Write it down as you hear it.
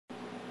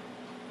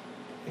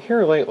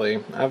Here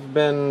lately, I've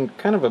been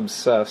kind of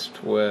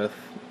obsessed with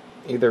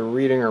either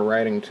reading or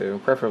writing to,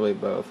 preferably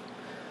both,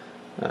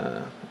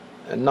 uh,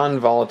 a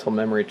non-volatile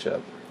memory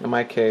chip. In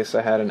my case,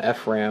 I had an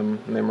FRAM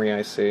memory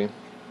IC,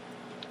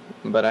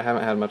 but I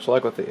haven't had much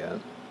luck with it yet.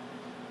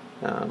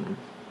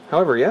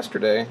 However,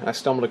 yesterday I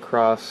stumbled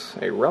across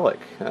a relic,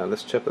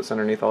 this chip that's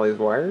underneath all these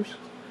wires.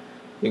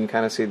 You can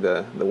kind of see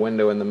the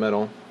window in the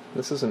middle.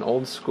 This is an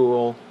old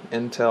school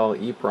Intel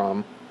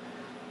EPROM.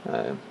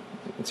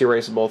 It's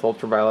erasable with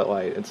ultraviolet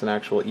light. It's an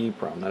actual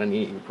EPROM, not an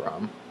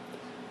EEPROM.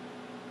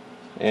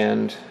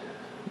 And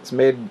it's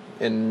made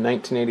in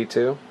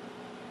 1982.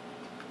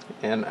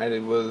 And I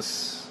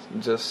was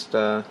just,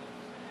 I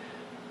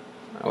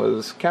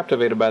was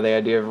captivated by the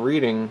idea of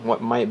reading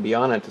what might be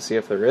on it to see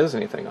if there is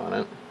anything on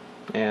it.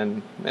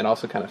 And it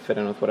also kind of fit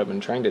in with what I've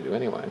been trying to do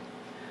anyway.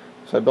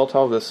 So I built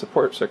all of this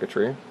support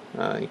circuitry.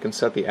 You can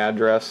set the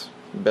address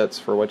bits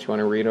for what you want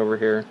to read over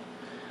here.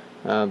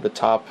 The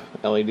top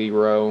LED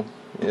row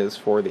is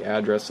for the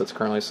address that's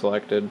currently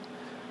selected.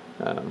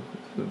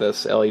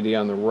 This LED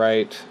on the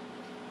right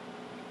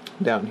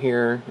down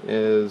here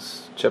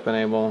is chip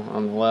enable.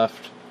 On the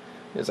left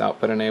is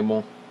output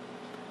enable.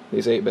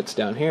 These 8 bits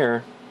down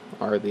here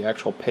are the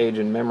actual page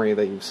in memory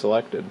that you've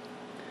selected.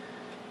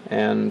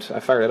 And I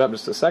fired it up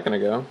just a second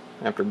ago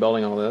after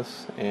building all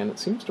this, and it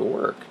seems to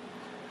work.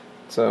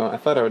 So I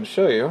thought I would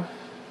show you,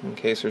 in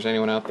case there's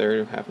anyone out there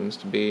who happens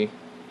to be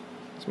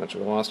as much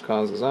of a lost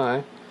cause as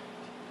I.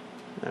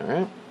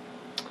 Alright.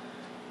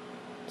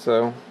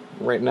 So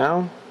right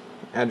now,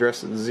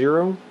 address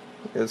 0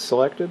 is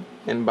selected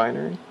in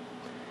binary.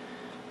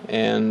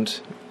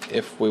 And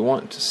if we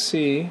want to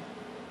see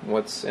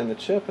what's in the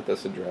chip at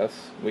this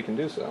address, we can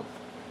do so.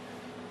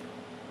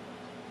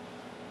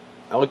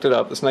 I looked it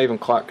up. It's not even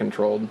clock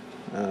controlled,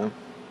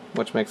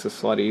 which makes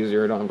this a lot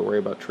easier. I don't have to worry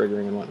about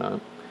triggering and whatnot.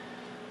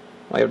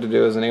 All you have to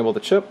do is enable the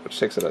chip, which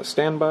takes it as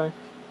standby.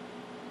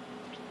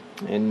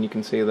 And you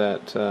can see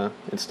that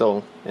it's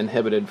still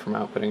inhibited from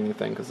outputting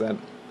anything because that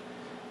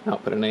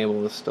output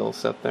enable is still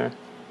set there.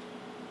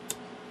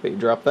 But you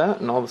drop that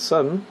and all of a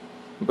sudden,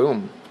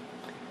 boom.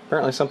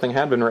 Apparently something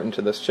had been written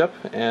to this chip,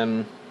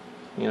 and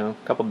a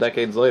couple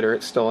decades later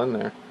it's still in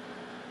there.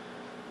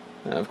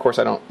 Of course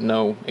I don't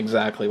know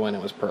exactly when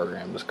it was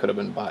programmed. This could have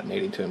been bought in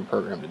 82 and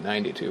programmed in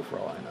 92 for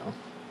all I know.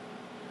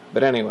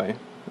 But anyway,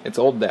 it's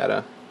old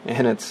data,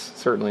 and it's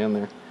certainly in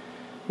there.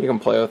 You can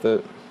play with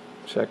it.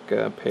 Check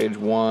page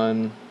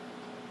 1,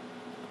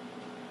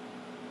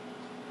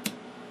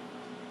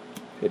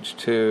 page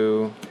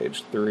 2,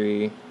 page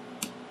 3,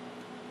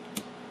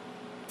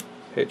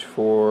 page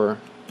 4,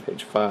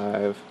 page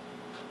 5,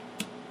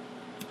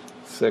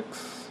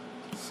 6,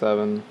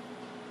 7,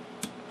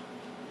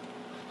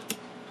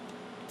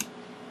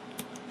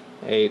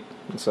 8,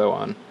 and so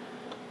on.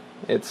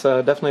 It's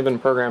definitely been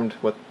programmed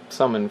with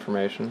some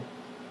information.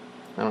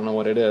 I don't know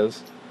what it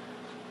is.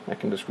 I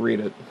can just read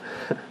it.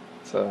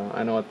 So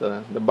I know what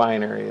the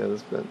binary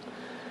is, but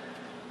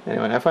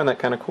anyway, I find that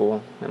kind of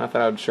cool, and I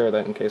thought I would share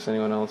that in case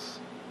anyone else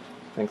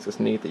thinks it's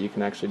neat that you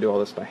can actually do all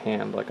this by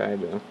hand like I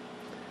do.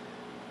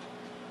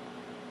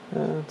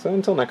 So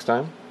until next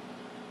time,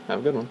 have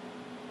a good one.